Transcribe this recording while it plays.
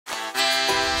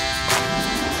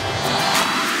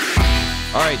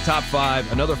All right, top five.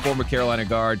 Another former Carolina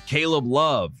guard, Caleb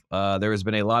Love. There has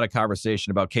been a lot of conversation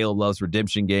about Caleb Love's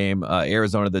redemption game.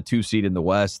 Arizona, the 2 seed in the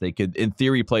West. They could, in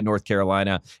theory, play North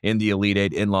Carolina in the Elite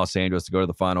Eight in Los Angeles to go to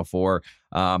the Final Four.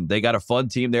 They got a fun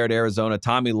team there at Arizona.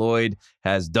 Tommy Lloyd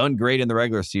has done great in the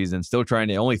regular season, still trying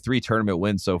to only 3 tournament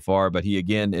wins so far, but he,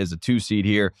 again, is a 2 seed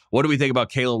here. What do we think about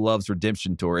Caleb Love's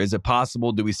redemption tour? Is it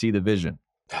possible? Do we see the vision?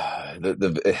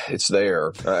 It's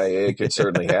there. It could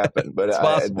certainly happen, but It's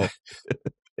possible.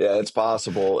 Yeah, it's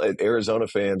possible. Arizona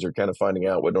fans are kind of finding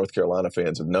out what North Carolina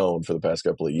fans have known for the past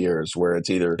couple of years, where it's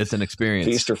an experience,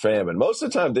 feast or famine. Most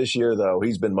of the time this year, though,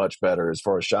 he's been much better as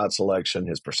far as shot selection.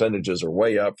 His percentages are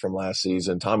way up from last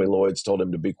season. Tommy Lloyd's told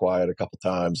him to be quiet a couple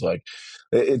times. I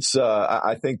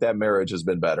think that marriage has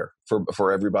been better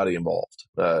for everybody involved.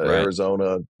 Right.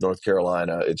 Arizona, North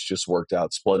Carolina, it's just worked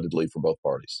out splendidly for both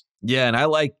parties. Yeah, and I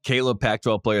like Caleb,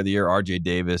 Pac-12 Player of the Year, RJ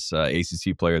Davis,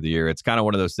 ACC Player of the Year. It's kind of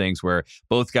one of those things where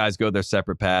both guys go their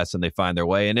separate paths and they find their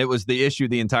way. And it was the issue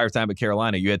the entire time at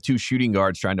Carolina. You had 2 shooting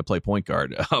guards trying to play point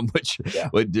guard, which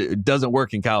doesn't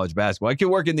work in college basketball. It can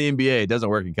work in the NBA. It doesn't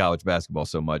work in college basketball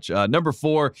so much. Number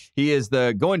 4, he is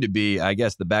going to be, I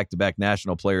guess, the back-to-back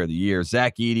National Player of the Year,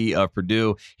 Zach Edey of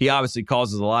Purdue. He obviously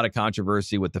causes a lot of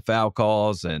controversy with the foul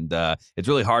calls, and it's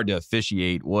really hard to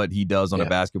officiate what he does on a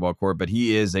basketball court, but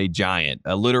he is a giant,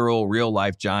 a literal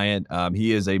real-life giant.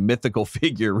 He is a mythical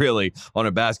figure, really, on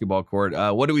a basketball court.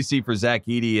 What do we see for Zach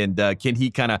Edey, and can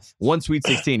he kind of, one Sweet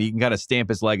 16, he can kind of stamp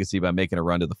his legacy by making a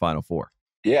run to the Final Four?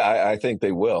 Yeah, I think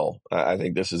they will. I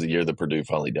think this is the year that Purdue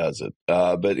finally does it.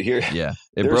 But here,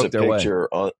 there's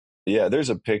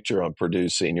a picture on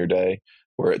Purdue's senior day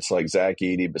where it's like Zach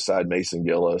Edey beside Mason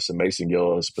Gillis, and Mason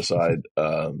Gillis beside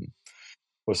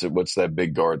what's that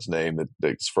big guard's name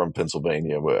that's from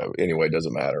Pennsylvania? Anyway, it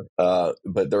doesn't matter.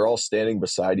 But they're all standing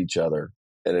beside each other,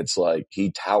 and it's like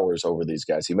he towers over these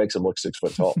guys. He makes them look 6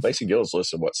 foot tall. Mason Gillis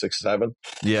lists him, 6'7"?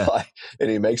 Yeah.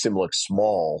 And he makes him look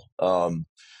small.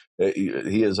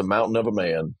 He is a mountain of a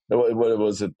man. What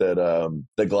was it that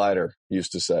the glider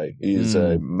used to say? He's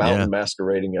a mountain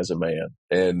masquerading as a man.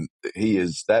 And he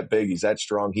is that big. He's that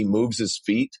strong. He moves his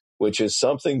feet, which is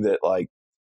something that,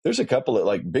 there's a couple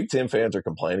of, Big Ten fans are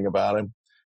complaining about him.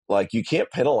 You can't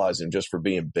penalize him just for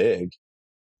being big.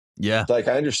 Yeah. I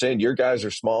understand your guys are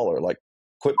smaller.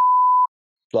 Quit.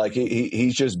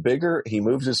 He's just bigger. He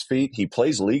moves his feet. He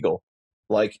plays legal.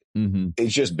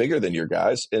 He's just bigger than your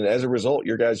guys, and as a result,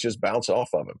 your guys just bounce off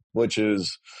of him,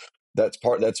 that's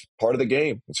part of the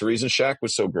game. It's the reason Shaq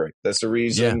was so great. That's the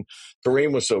reason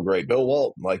Kareem was so great. Bill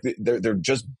Walton, they're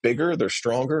just bigger, they're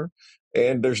stronger,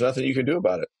 and there's nothing you can do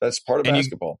about it. That's part of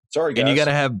basketball. Sorry, guys. And you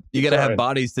gotta have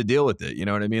bodies to deal with it. You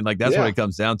know what I mean? That's what it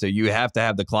comes down to. You have to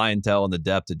have the clientele and the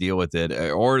depth to deal with it,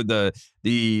 or the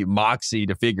moxie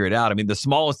to figure it out. I mean, the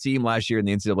smallest team last year in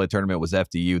the NCAA tournament was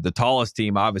FDU. The tallest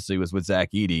team obviously was with Zach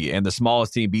Edey, and the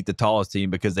smallest team beat the tallest team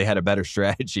because they had a better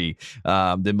strategy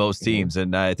than most teams.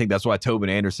 And I think that's why Tobin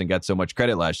Anderson got so much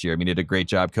credit last year. I mean, he did a great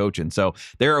job coaching. So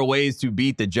there are ways to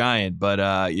beat the giant, but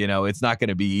it's not going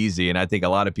to be easy. And I think a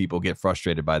lot of people get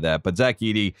frustrated by that. But Zach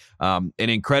Edey, an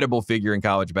incredible figure in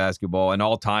college basketball, an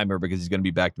all-timer because he's going to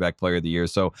be back-to-back Player of the Year.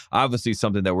 So obviously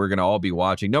something that we're going to all be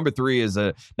watching. Number 3 is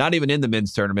not even in the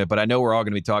men's tournament, but I know we're all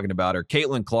going to be talking about her.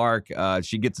 Caitlin Clark,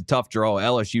 she gets a tough draw.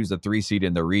 LSU's the 3 seed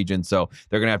in the region, so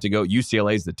they're going to have to go.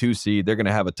 UCLA's the 2 seed. They're going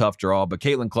to have a tough draw. But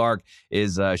Caitlin Clark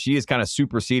she has kind of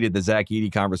superseded the Zach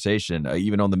Edey conversation,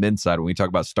 even on the men's side when we talk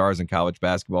about stars in college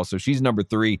basketball. So she's number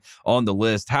 3 on the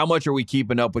list. How much are we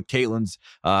keeping up with Caitlin's,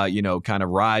 kind of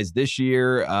rise this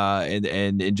year,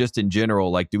 and just in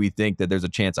general? Do we think that there's a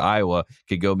chance Iowa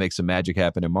could go make some magic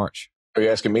happen in March? Are you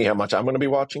asking me how much I'm going to be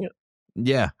watching it?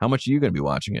 Yeah. How much are you going to be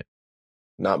watching it?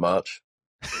 Not much.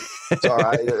 Sorry,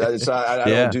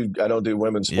 I don't do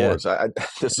women's sports. Yeah.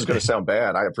 This is going to sound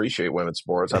bad. I appreciate women's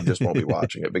sports. I just won't be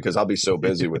watching it because I'll be so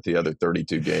busy with the other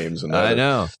 32 games and the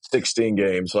other 16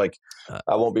 games. I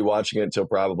won't be watching it until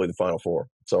probably the Final Four.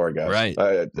 Sorry, guys.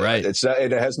 Right.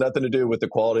 It has nothing to do with the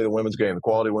quality of the women's game. The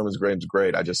quality of the women's game is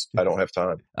great. I don't have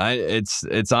time.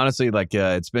 It's honestly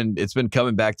it's been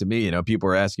coming back to me. People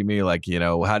are asking me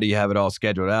how do you have it all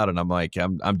scheduled out? And I'm like,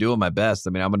 I'm doing my best.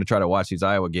 I mean, I'm going to try to watch these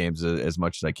Iowa games as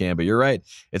much as I can. But you're right.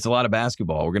 It's a lot of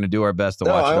basketball. We're going to do our best to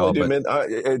watch it all.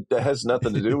 It has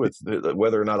nothing to do with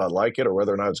whether or not I like it or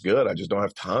whether or not it's good. I just don't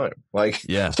have time.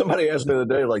 Somebody asked me the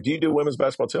other day, do you do women's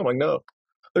basketball too? I'm like, no.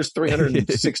 There's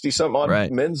 360 something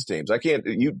odd men's teams. I can't.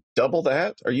 You double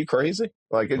that? Are you crazy?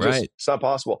 It's not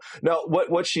possible. No,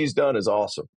 what she's done is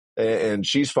awesome. and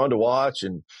she's fun to watch,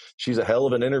 and she's a hell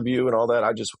of an interview and all that.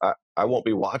 I won't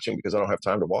be watching because I don't have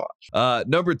time to watch.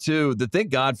 Number two, thank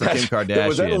God for Kim Kardashian.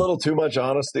 Was that a little too much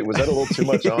honesty? Was that a little too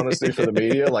much honesty for the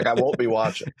media? Like, I won't be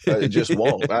watching. It just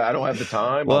won't. I don't have the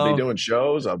time. Well, I'll be doing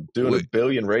shows. I'm doing a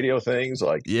billion radio things.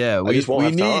 Like, I just won't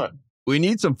have time. We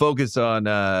need some focus on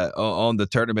the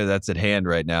tournament that's at hand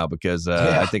right now, because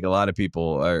I think a lot of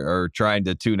people are trying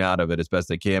to tune out of it as best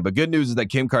they can. But good news is that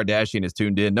Kim Kardashian is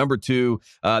tuned in. Number two,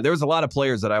 there was a lot of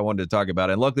players that I wanted to talk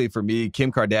about. And luckily for me,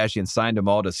 Kim Kardashian signed them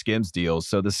all to Skims deals.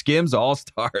 So the Skims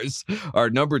All-Stars are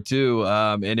number two.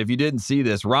 And if you didn't see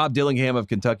this, Rob Dillingham of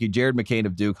Kentucky, Jared McCain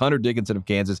of Duke, Hunter Dickinson of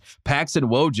Kansas, Paxton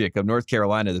Wojcik of North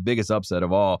Carolina, the biggest upset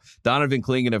of all, Donovan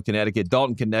Clingan of Connecticut,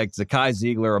 Dalton Connect, Zakai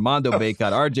Ziegler, Armando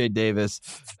Bacot, RJ Davis,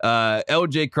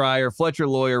 LJ Cryer, Fletcher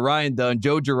Lawyer, Ryan Dunn,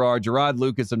 Joe Girard, Gerard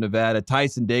Lucas of Nevada,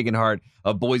 Tyson Dagenhart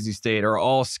of Boise State are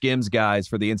all Skims guys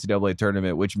for the NCAA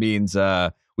tournament, which means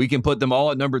we can put them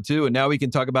all at number two, and now we can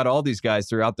talk about all these guys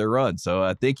throughout their run.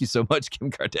 So thank you so much,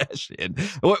 Kim Kardashian.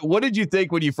 What did you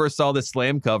think when you first saw the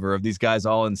Slam cover of these guys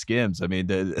all in Skims? I mean,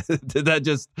 did that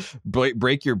just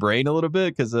break your brain a little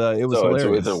bit? Because it was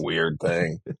hilarious. It's a weird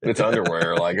thing. It's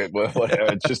underwear. Like,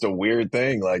 it's just a weird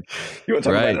thing. Like, you want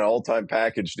to talk about an all-time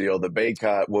package deal, the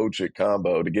Bacot-Wojcik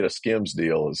combo to get a Skims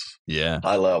deal is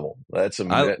high level. That's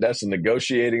a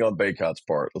negotiating on Bacot's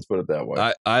part. Let's put it that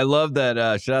way. I love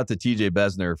that. Shout out to TJ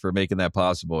Besner for making that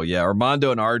possible. Yeah, Armando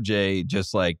and RJ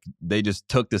they just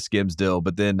took the Skims deal,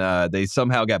 but then they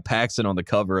somehow got Paxton on the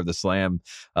cover of the Slam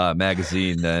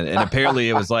magazine, and apparently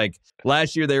it was like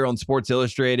last year they were on Sports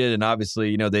Illustrated, and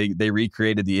obviously they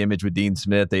recreated the image with Dean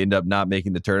Smith. They ended up not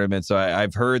making the tournament, so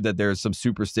I've heard that there's some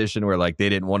superstition where like they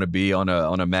didn't want to be on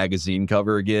a magazine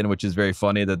cover again, which is very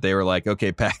funny that they were like,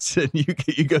 okay, Paxton,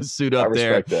 you go suit up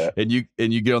there and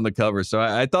you get on the cover. So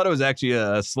I thought it was actually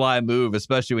a sly move,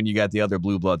 especially when you got the other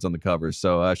Blue Bloods on the cover.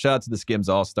 So shout out to the Skims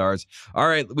All-Stars. All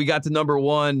right, we got to number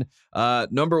one.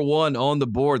 Number one on the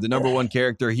board, the number one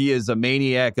character. He is a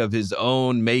maniac of his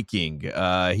own making.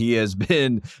 He has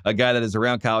been a guy that is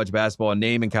around college basketball, a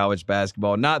name in college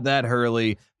basketball. Not that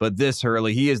Hurley, but this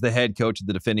Hurley. He is the head coach of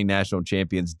the defending national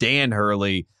champions, Dan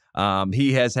Hurley.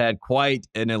 He has had quite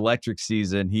an electric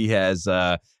season. He has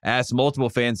asked multiple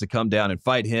fans to come down and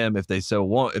fight him if they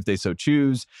so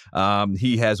choose.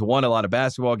 He has won a lot of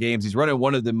basketball games. He's running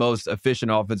one of the most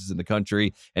efficient offenses in the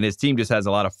country, and his team just has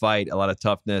a lot of fight, a lot of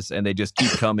toughness, and they just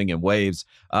keep coming in waves.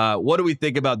 What do we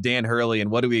think about Dan Hurley, and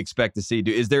what do we expect to see?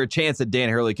 Is there a chance that Dan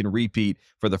Hurley can repeat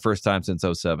for the first time since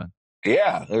 2007?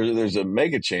 Yeah, there's a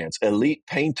mega chance. Elite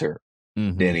painter,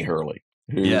 Danny Hurley,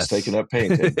 who's taking up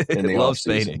painting in the off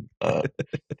season.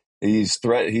 He's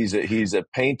a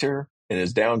painter in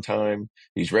his downtime.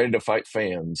 He's ready to fight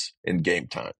fans in game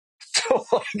time. So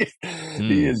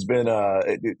he has been.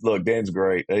 Look, Dan's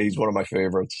great. He's one of my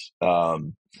favorites.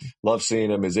 Love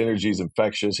seeing him. His energy is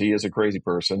infectious. He is a crazy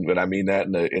person, but I mean that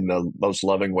in the most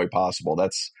loving way possible.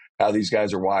 That's how these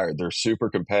guys are wired. They're super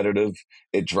competitive.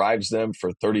 It drives them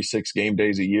for 36 game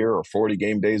days a year or 40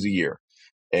 game days a year.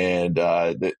 And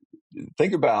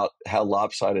think about how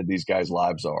lopsided these guys'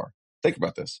 lives are. Think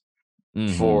about this.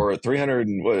 For 300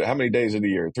 and how many days in a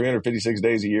year? 356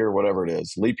 days a year, whatever it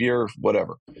is. Leap year,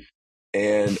 whatever.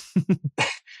 And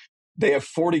they have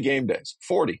 40 game days.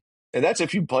 40. And that's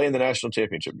if you play in the national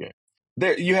championship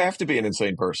game. You have to be an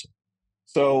insane person.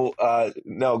 So,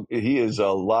 no, he is a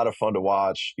lot of fun to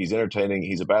watch. He's entertaining.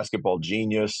 He's a basketball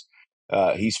genius.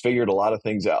 He's figured a lot of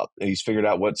things out. And he's figured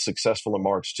out what's successful in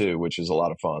March, too, which is a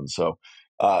lot of fun. So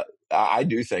I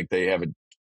do think they have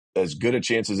as good a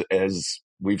chance as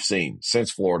we've seen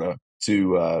since Florida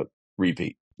to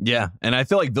repeat. Yeah, and I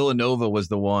feel like Villanova was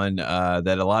the one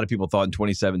that a lot of people thought in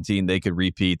 2017 they could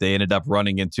repeat. They ended up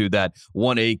running into that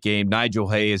 1-8 game. Nigel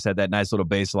Hayes had that nice little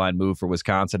baseline move for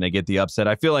Wisconsin. They get the upset.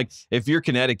 I feel like if you're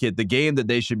Connecticut, the game that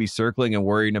they should be circling and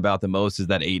worrying about the most is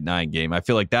that 8-9 game. I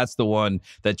feel like that's the one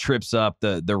that trips up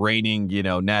the reigning,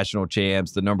 national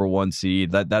champs, the number one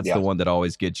seed. That's the one that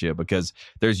always gets you, because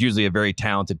there's usually a very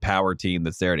talented power team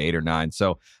that's there at 8 or 9.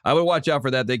 So I would watch out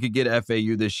for that. They could get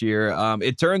FAU this year.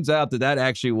 It turns out that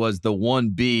actually was the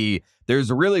 1B. There's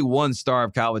really one star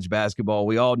of college basketball.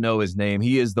 We all know his name.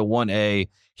 He is the 1A.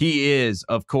 He is,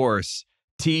 of course,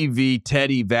 TV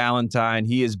Teddy Valentine.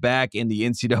 He is back in the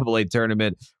NCAA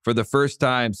tournament for the first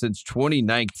time since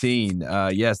 2019.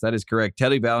 Yes, that is correct.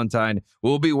 Teddy Valentine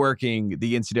will be working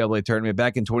the NCAA tournament.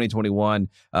 Back in 2021,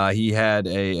 he had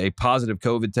a positive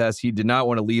COVID test. He did not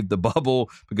want to leave the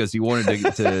bubble because he wanted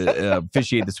to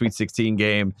officiate the Sweet 16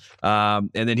 game.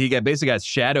 And then he basically got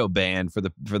shadow banned for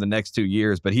the next 2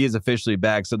 years, but he is officially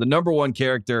back. So the number one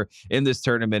character in this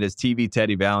tournament is TV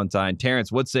Teddy Valentine.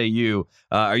 Terrence, what say you?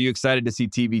 Are you excited to see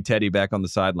TV Teddy back on the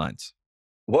sidelines?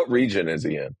 What region is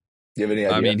he in? Do you have any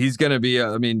idea? I mean, he's going to be.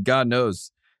 God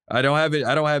knows. I don't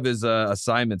have his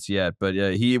assignments yet, but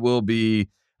he will be.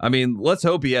 I mean, let's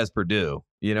hope he has Purdue.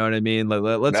 You know what I mean?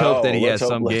 Let's hope that he has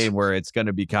some game where it's going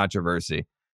to be controversy.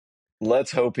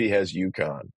 Let's hope he has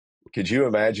UConn. Could you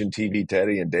imagine TV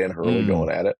Teddy and Dan Hurley going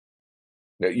at it?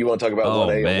 You want to talk about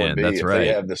 1A and 1B? If they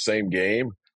have the same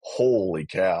game, holy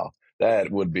cow.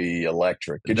 That would be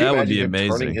electric. Could you imagine him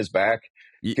turning his back?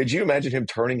 Could you imagine him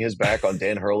turning his back on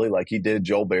Dan Hurley like he did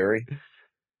Joel Berry? Do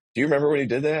you remember when he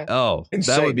did that? Oh,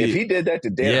 insane. That would be, if he did that to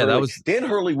Dan Hurley, Dan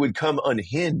Hurley would come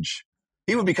unhinged.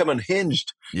 He would become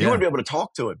unhinged. You wouldn't be able to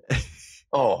talk to him.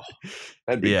 Oh,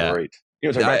 that'd be great.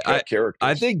 You know, talk about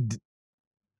characters.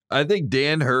 I think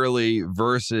Dan Hurley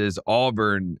versus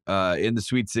Auburn in the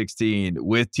Sweet 16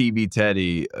 with TV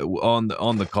Teddy on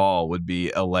the call would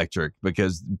be electric,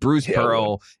 because Bruce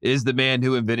Pearl is the man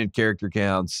who invented character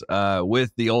counts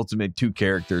with the ultimate two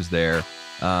characters there.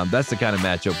 That's the kind of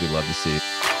matchup we love to see.